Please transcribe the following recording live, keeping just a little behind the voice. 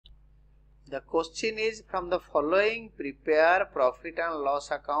The question is, from the following prepare profit and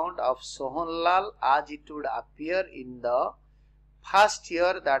loss account of Sohanlal as it would appear in the first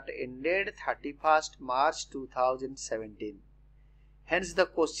year that ended 31st March 2017. Hence the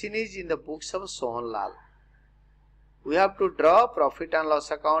question is in the books of Sohanlal. We have to draw profit and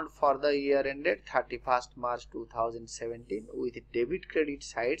loss account for the year ended 31st March 2017 with debit credit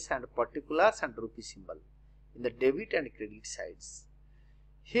sides and particulars and rupee symbol in the debit and credit sides.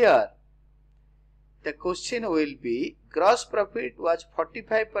 Here the question will be, gross profit was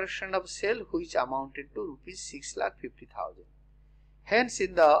 45% of sale which amounted to rupees 6,50,000. Hence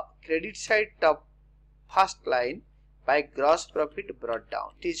in the credit side top first line, by gross profit brought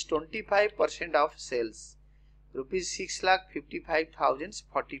down, it is 25% of sales, rupees 6,55,000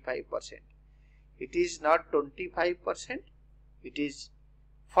 45%. It is not 25%, it is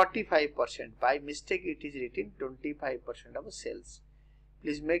 45%. By mistake it is written 25% of sales.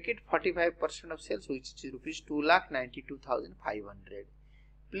 Please make it 45% of sales, which is rupees 2,92,500.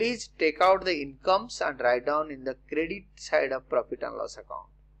 Please take out the incomes and write down in the credit side of profit and loss account.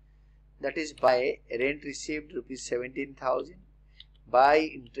 That is, by rent received rupees 17,000, by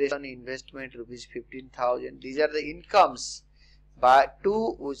interest on investment rupees 15,000. These are the incomes. By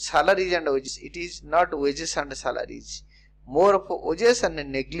two salaries and wages. It is not wages and salaries. More of wages and a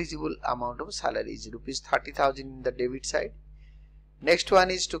negligible amount of salaries. Rupees 30,000 in the debit side. Next one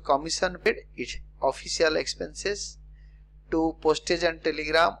is to commission paid, its official expenses, to postage and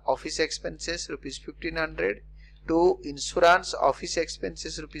telegram office expenses rupees 1,500, to insurance office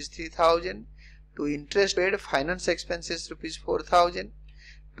expenses rupees 3,000, to interest paid finance expenses rupees 4,000,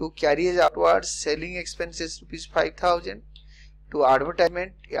 to carriage outwards selling expenses rupees 5,000, to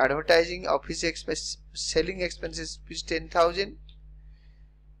advertising office expense selling expenses rupees 10,000.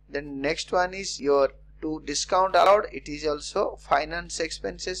 Then next one is your to discount allowed, it is also finance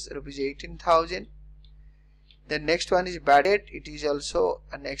expenses rupees 18,000. The next one is bad debt, it is also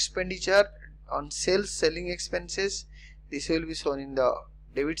an expenditure on sales selling expenses. This will be shown in the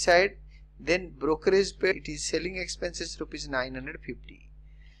debit side. Then brokerage paid, it is selling expenses rupees 950.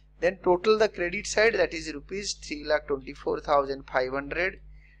 Then total the credit side, that is rupees 3,24,500.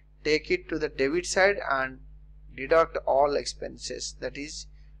 Take it to the debit side and deduct all expenses, that is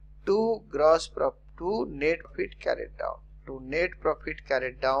to net profit carried down. To net profit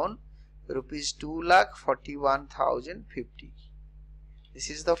carried down rupees 2,41,050. This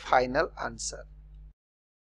is the final answer.